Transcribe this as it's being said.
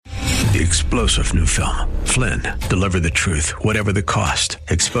The explosive new film, Flynn, deliver the truth, whatever the cost,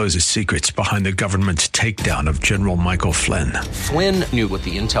 exposes secrets behind the government's takedown of General Michael Flynn. Flynn knew what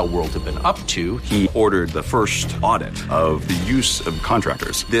the intel world had been up to. He ordered the first audit of the use of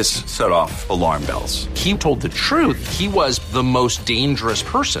contractors. This set off alarm bells. He told the truth. He was the most dangerous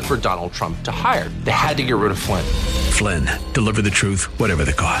person for Donald Trump to hire. They had to get rid of Flynn. Flynn, deliver the truth, whatever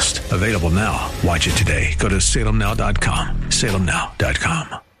the cost. Available now. Watch it today. Go to salemnow.com.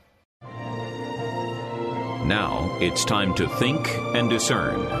 salemnow.com. Now it's time to think and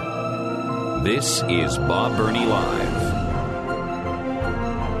discern. This is Bob Burney Live.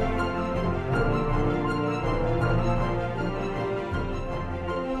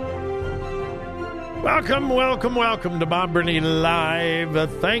 Welcome to Bob Burney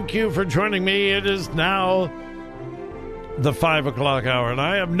Live. Thank you for joining me. It is now the 5 o'clock hour, and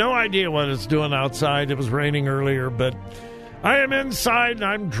I have no idea what it's doing outside. It was raining earlier, but I am inside, and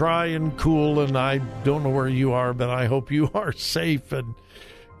I'm dry and cool, and I don't know where you are, but I hope you are safe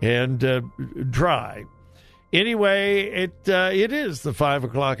and dry. Anyway, it is the 5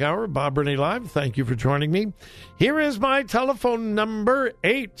 o'clock hour, Bob Burney Live. Thank you for joining me. Here is my telephone number,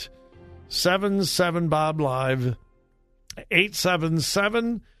 877-BOB-LIVE,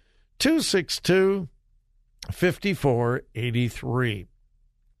 877-262-5483.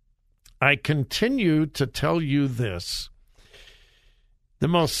 I continue to tell you this. The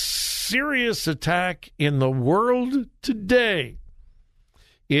most serious attack in the world today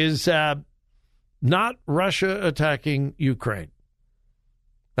is not Russia attacking Ukraine.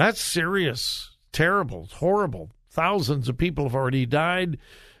 That's serious, terrible, horrible. Thousands of people have already died.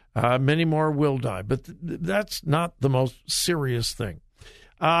 Many more will die. But that's not the most serious thing.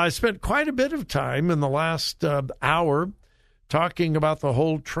 I spent quite a bit of time in the last hour talking about the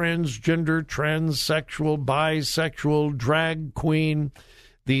whole transgender, transsexual, bisexual, drag queen,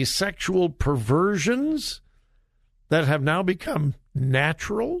 the sexual perversions that have now become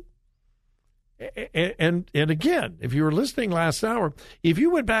natural. And again, if you were listening last hour, if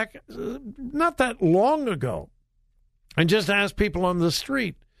you went back not that long ago and just asked people on the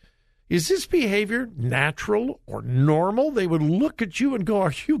street, is this behavior natural or normal? They would look at you and go,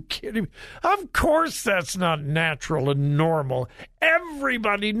 are you kidding me? Of course that's not natural and normal.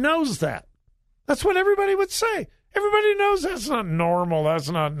 Everybody knows that. That's what everybody would say. Everybody knows that's not normal. That's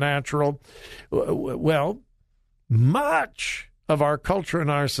not natural. Well, much of our culture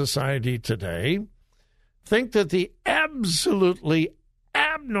and our society today think that the absolutely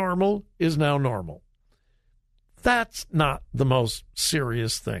abnormal is now normal. That's not the most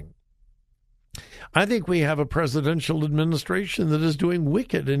serious thing. I think we have a presidential administration that is doing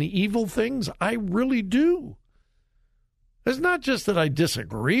wicked and evil things. I really do. It's not just that I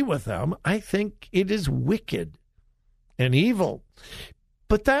disagree with them. I think it is wicked and evil.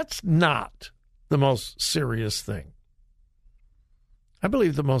 But that's not the most serious thing. I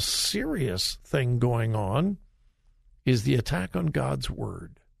believe the most serious thing going on is the attack on God's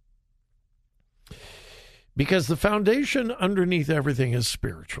word. Because the foundation underneath everything is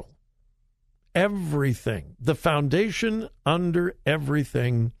spiritual. Everything. The foundation under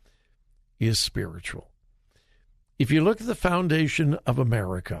everything is spiritual. If you look at the foundation of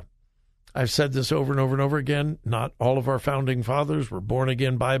America, I've said this over and over and over again, not all of our founding fathers were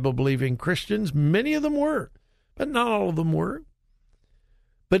born-again, Bible-believing Christians. Many of them were, but not all of them were.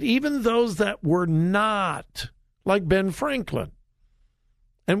 But even those that were not, like Ben Franklin,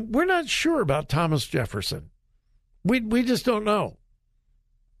 and we're not sure about Thomas Jefferson. We just don't know.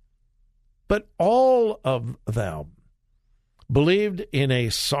 But all of them believed in a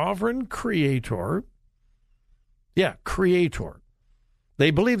sovereign creator. Yeah, creator.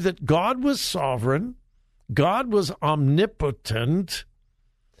 They believed that God was sovereign, God was omnipotent,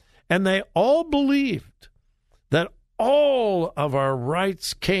 and they all believed that all of our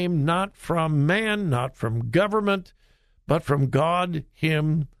rights came not from man, not from government, but from God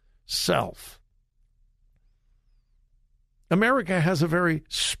himself. America has a very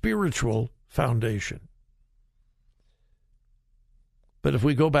spiritual foundation. But if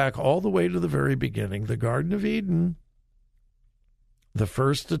we go back all the way to the very beginning, the Garden of Eden, the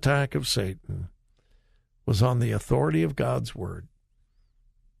first attack of Satan was on the authority of God's word.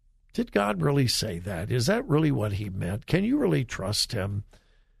 Did God really say that? Is that really what he meant? Can you really trust him?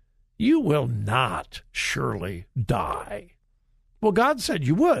 You will not surely die. Well, God said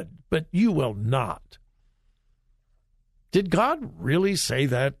you would, but you will not. Did God really say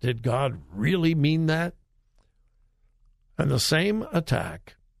that? Did God really mean that? And the same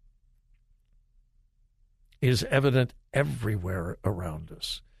attack is evident everywhere around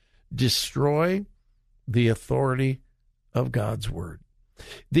us. Destroy the authority of God's word.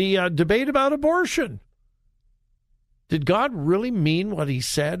 The debate about abortion. Did God really mean what he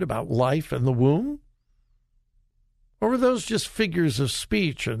said about life in the womb? Or were those just figures of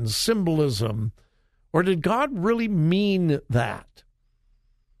speech and symbolism? Or did God really mean that?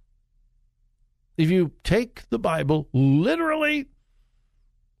 If you take the Bible literally,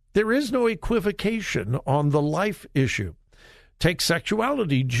 there is no equivocation on the life issue. Take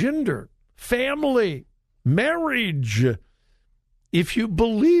sexuality, gender, family, marriage. If you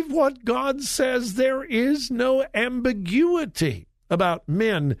believe what God says, there is no ambiguity about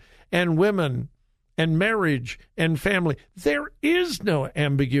men and women and marriage and family. There is no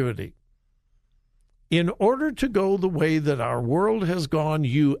ambiguity. In order to go the way that our world has gone,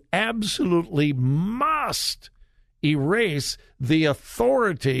 you absolutely must erase the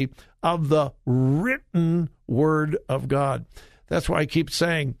authority of the written Word of God. That's why I keep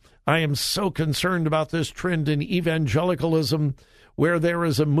saying I am so concerned about this trend in evangelicalism, where there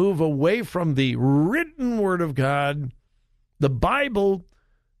is a move away from the written Word of God, the Bible,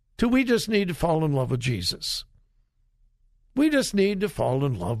 to we just need to fall in love with Jesus. We just need to fall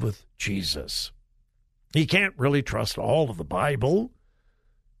in love with Jesus. You can't really trust all of the Bible.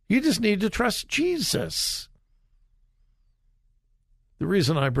 You just need to trust Jesus. The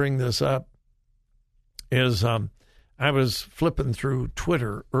reason I bring this up is I was flipping through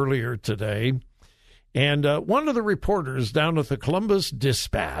Twitter earlier today, and one of the reporters down at the Columbus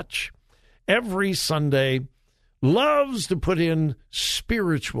Dispatch every Sunday loves to put in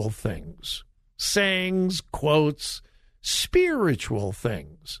spiritual things, sayings, quotes, spiritual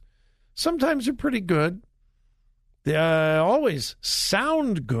things. Sometimes they're pretty good. They always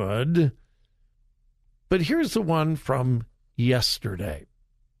sound good. But here's the one from yesterday.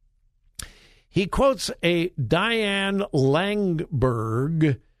 He quotes a Diane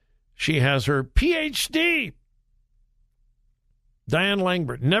Langberg. She has her Ph.D. Diane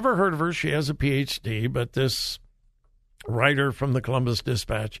Langberg. Never heard of her. She has a Ph.D., but this writer from the Columbus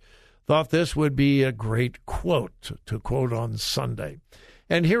Dispatch thought this would be a great quote to quote on Sunday.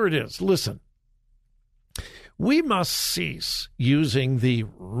 And here it is. Listen. We must cease using the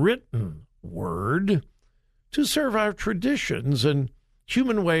written word to serve our traditions and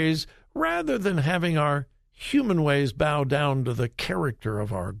human ways rather than having our human ways bow down to the character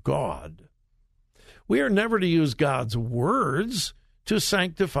of our God. We are never to use God's words to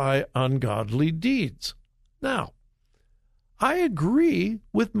sanctify ungodly deeds. Now, I agree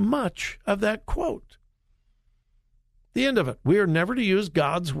with much of that quote. The end of it. We are never to use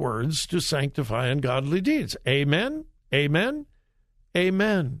God's words to sanctify ungodly deeds. Amen, amen,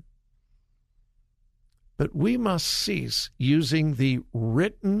 amen. But we must cease using the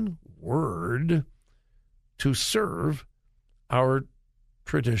written word to serve our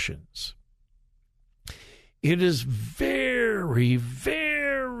traditions. It is very,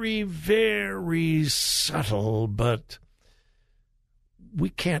 very, very subtle, but we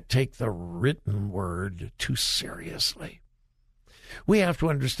can't take the written word too seriously. We have to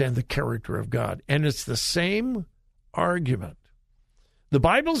understand the character of God, and it's the same argument. The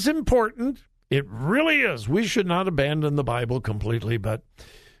Bible's important. It really is. We should not abandon the Bible completely, but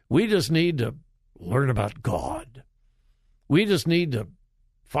we just need to learn about God. We just need to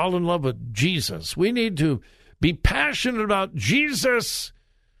fall in love with Jesus. We need to be passionate about Jesus.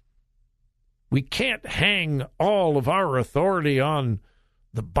 We can't hang all of our authority on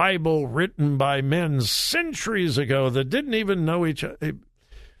the Bible written by men centuries ago that didn't even know each other.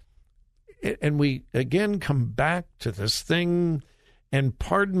 And we again come back to this thing, and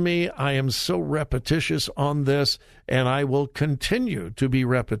pardon me, I am so repetitious on this, and I will continue to be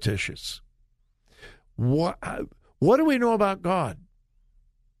repetitious. What do we know about God?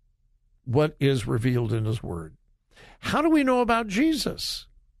 What is revealed in His Word? How do we know about Jesus?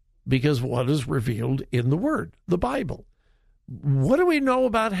 Because what is revealed in the Word, the Bible. What do we know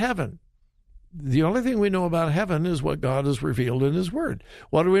about heaven? The only thing we know about heaven is what God has revealed in His Word.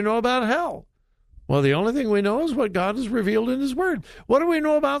 What do we know about hell? Well, the only thing we know is what God has revealed in His Word. What do we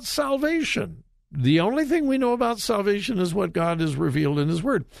know about salvation? The only thing we know about salvation is what God has revealed in His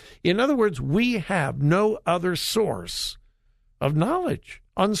Word. In other words, we have no other source of knowledge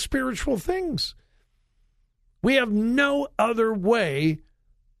on spiritual things. We have no other way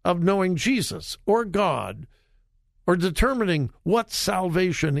of knowing Jesus or God or determining what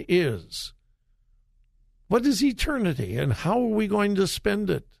salvation is. What is eternity, and how are we going to spend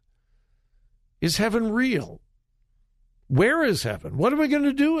it? Is heaven real? Where is heaven? What are we going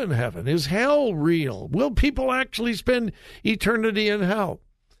to do in heaven? Is hell real? Will people actually spend eternity in hell?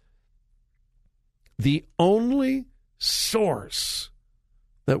 The only source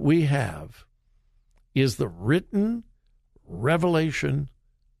that we have is the written revelation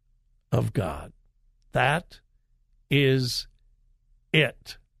of God. That is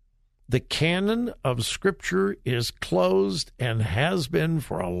it. The canon of Scripture is closed and has been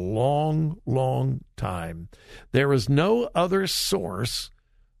for a long, long time. There is no other source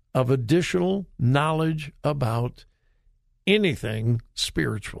of additional knowledge about anything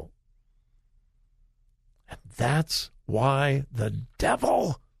spiritual. And that's why the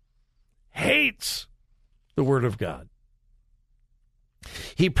devil hates the Word of God.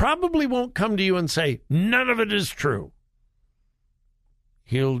 He probably won't come to you and say, none of it is true.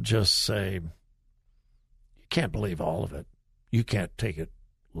 He'll just say, you can't believe all of it. You can't take it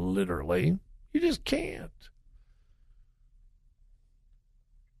literally. You just can't.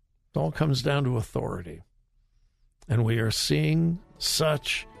 It all comes down to authority. And we are seeing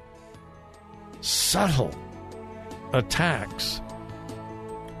such subtle attacks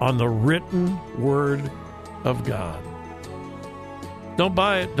on the written Word of God. Don't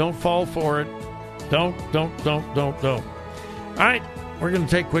buy it. Don't fall for it. Don't. All right. We're going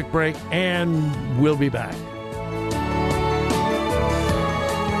to take a quick break, and we'll be back.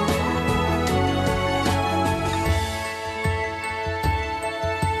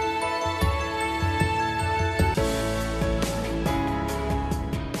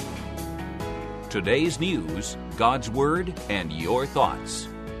 Today's news, God's Word, and your thoughts.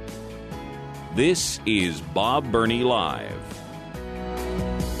 This is Bob Burney Live.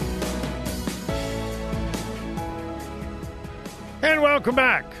 And welcome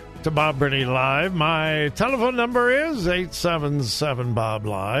back to Bob Burney Live. My telephone number is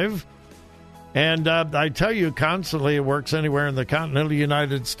 877-BOB-LIVE. And I tell you constantly it works anywhere in the continental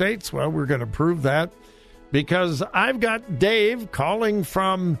United States. Well, we're going to prove that because I've got Dave calling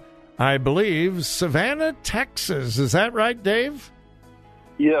from, I believe, Savannah, Texas. Is that right, Dave?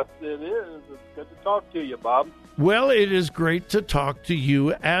 Yes, it is. It's good to talk to you, Bob. Well, it is great to talk to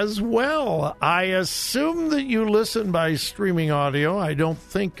you as well. I assume that you listen by streaming audio. I don't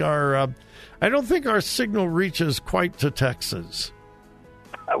think our signal reaches quite to Texas.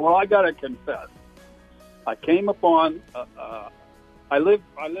 Well, I got to confess, I came upon. I lived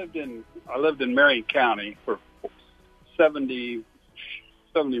in Marion County for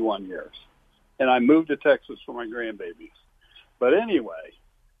 71 years, and I moved to Texas for my grandbabies. But anyway,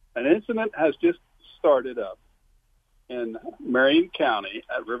 an incident has just started up in Marion County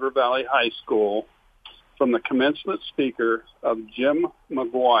at River Valley High School from the commencement speaker of Jim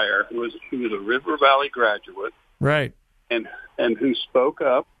McGuire, who was a River Valley graduate, right, and who spoke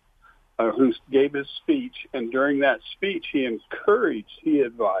up, who gave his speech, and during that speech he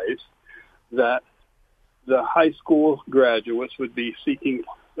advised that the high school graduates would be seeking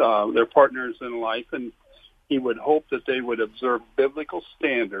their partners in life, and he would hope that they would observe biblical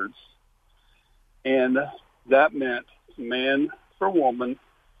standards, and that meant man for woman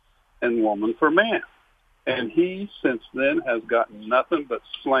and woman for man. And he, since then, has gotten nothing but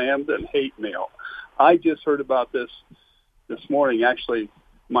slammed and hate mail. I just heard about this morning. Actually,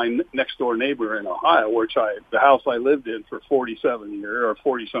 my next-door neighbor in Ohio, the house I lived in for 40-some years,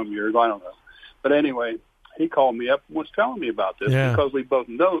 I don't know. But anyway, he called me up and was telling me about this because we both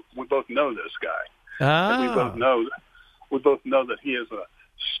know this guy. And we both know that he is a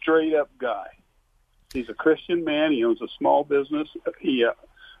straight-up guy. He's a Christian man. He owns a small business. I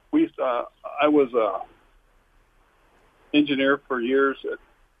was a engineer for years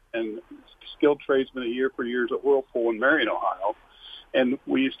and skilled tradesman for years at Whirlpool in Marion, Ohio. And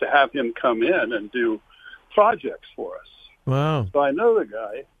we used to have him come in and do projects for us. Wow. So I know the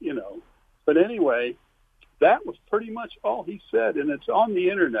guy, But anyway, that was pretty much all he said. And it's on the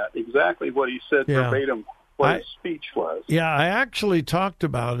Internet, exactly what he said verbatim, what his speech was. Yeah, I actually talked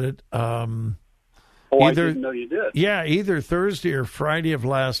about it. I didn't know you did. Yeah, either Thursday or Friday of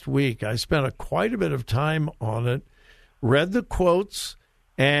last week. I spent quite a bit of time on it, read the quotes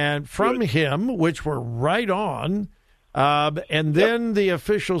and from him, which were right on, and then the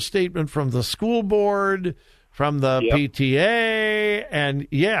official statement from the school board, from the PTA, and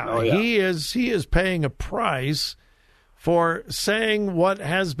he is paying a price for saying what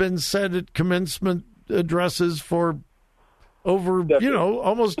has been said at commencement addresses for over,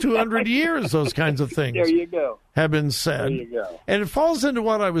 almost 200 years, those kinds of things have been said. There you go. And it falls into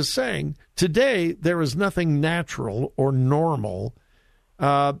what I was saying. Today, there is nothing natural or normal.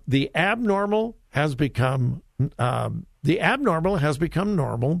 The abnormal has become normal.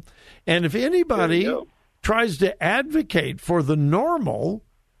 And if anybody tries to advocate for the normal,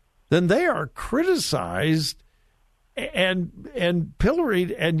 then they are criticized and pilloried.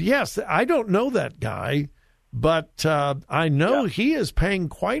 And yes, I don't know that guy, but I know he is paying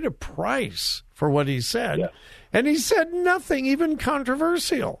quite a price for what he said. Yes. And he said nothing even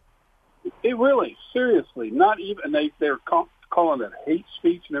controversial. It really, seriously, not even, they're calling it hate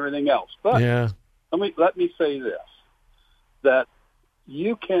speech and everything else. But let me say this, that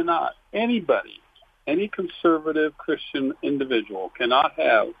you cannot, any conservative Christian individual cannot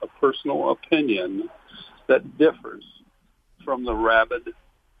have a personal opinion that differs from the rabid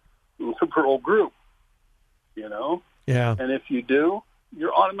liberal group, you know? Yeah. And if you do,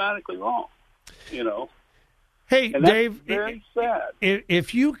 you're automatically wrong, you know? Hey, and Dave, very sad.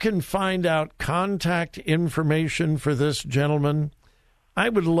 If you can find out contact information for this gentleman, I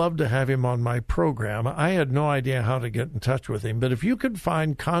would love to have him on my program. I had no idea how to get in touch with him, but if you could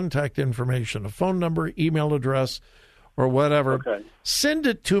find contact information, a phone number, email address, or whatever, send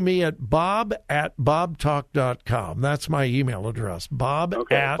it to me at bob@bobtalk.com. That's my email address,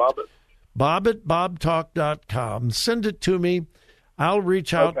 bob@bobtalk.com. Send it to me. I'll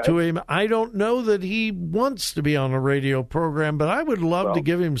reach out to him. I don't know that he wants to be on a radio program, but I would love to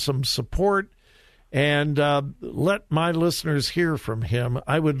give him some support and let my listeners hear from him.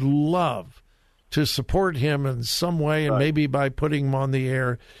 I would love to support him in some way, and maybe by putting him on the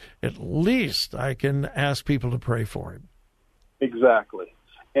air, at least I can ask people to pray for him. Exactly.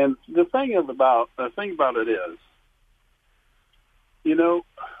 And the thing about it is, you know,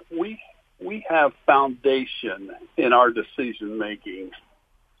 we have foundation in our decision making,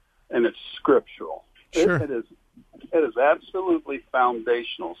 and it's scriptural. Sure. It is absolutely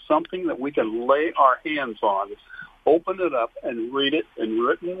foundational, something that we can lay our hands on, open it up, and read it in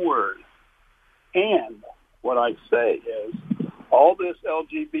written word. And what I say is, all this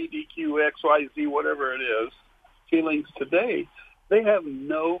LGBTQ, XYZ, whatever it is, feelings today, they have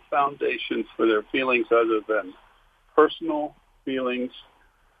no foundation for their feelings other than personal feelings,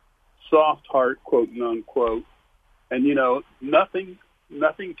 soft heart, quote unquote, and, you know, nothing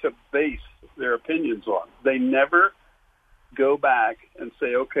to base their opinions on. They never go back and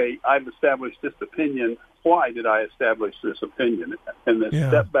say, okay, I've established this opinion. Why did I establish this opinion? And then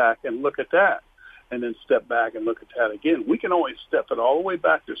step back and look at that, and then step back and look at that again. We can always step it all the way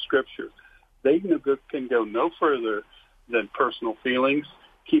back to Scripture. They can go no further than personal feelings,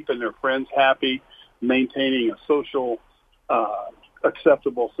 keeping their friends happy, maintaining a social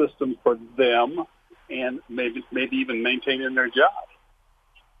acceptable system for them, and maybe even maintaining their job.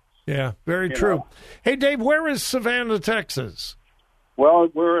 Yeah, very true. Hey, Dave, where is Savannah, Texas? Well,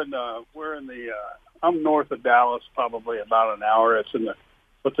 we're in the I'm north of Dallas, probably about an hour. It's in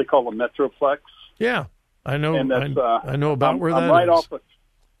what they call the Metroplex. Yeah, I know. And that's, I know about where that I'm right is.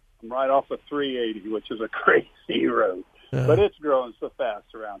 I'm right off of 380, which is a crazy road. But it's growing so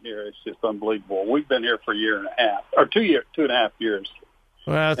fast around here. It's just unbelievable. We've been here for a year and a half, or 2.5 years.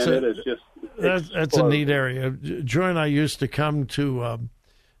 Well, that's a neat exploded. area. Joy and I used to come to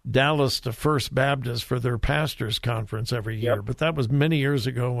Dallas to First Baptist for their pastors' conference every year, but that was many years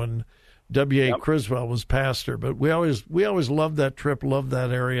ago when W.A. Criswell was pastor. But we always loved that trip, loved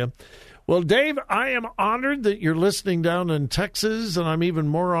that area. Well, Dave, I am honored that you're listening down in Texas, and I'm even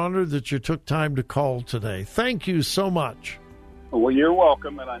more honored that you took time to call today. Thank you so much. Well, you're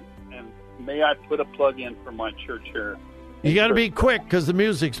welcome, and may I put a plug in for my church here? You got to be quick because the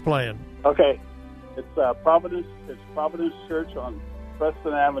music's playing. Okay, it's Providence. It's Providence Church on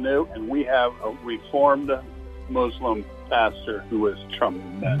Preston Avenue, and we have a Reformed Muslim pastor who is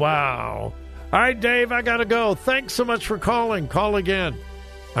tremendous. Wow! All right, Dave, I got to go. Thanks so much for calling. Call again.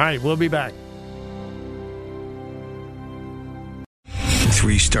 All right, we'll be back.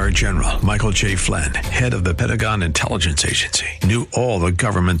 3-star General Michael J. Flynn, head of the Pentagon Intelligence Agency, knew all the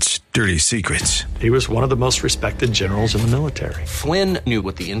government's dirty secrets. He was one of the most respected generals in the military. Flynn knew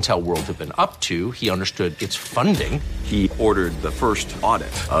what the intel world had been up to. He understood its funding. He ordered the first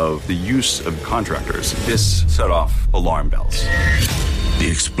audit of the use of contractors. This set off alarm bells. The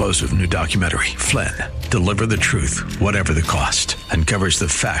explosive new documentary, Flynn, Deliver the Truth, Whatever the Cost, uncovers the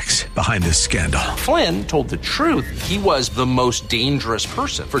facts behind this scandal. Flynn told the truth. He was the most dangerous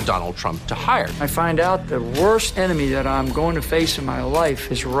person for Donald Trump to hire. I find out the worst enemy that I'm going to face in my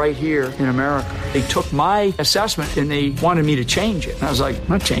life is right here in America. They took my assessment and they wanted me to change it. And I was like, I'm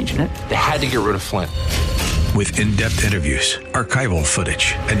not changing it. They had to get rid of Flynn. With in-depth interviews, archival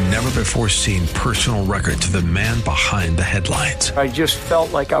footage, and never-before-seen personal records of the man behind the headlines. I just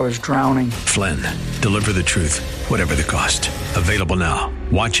felt like I was drowning. Flynn, Deliver the Truth, Whatever the Cost. Available now.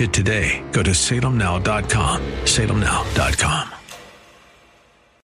 Watch it today. Go to salemnow.com. salemnow.com.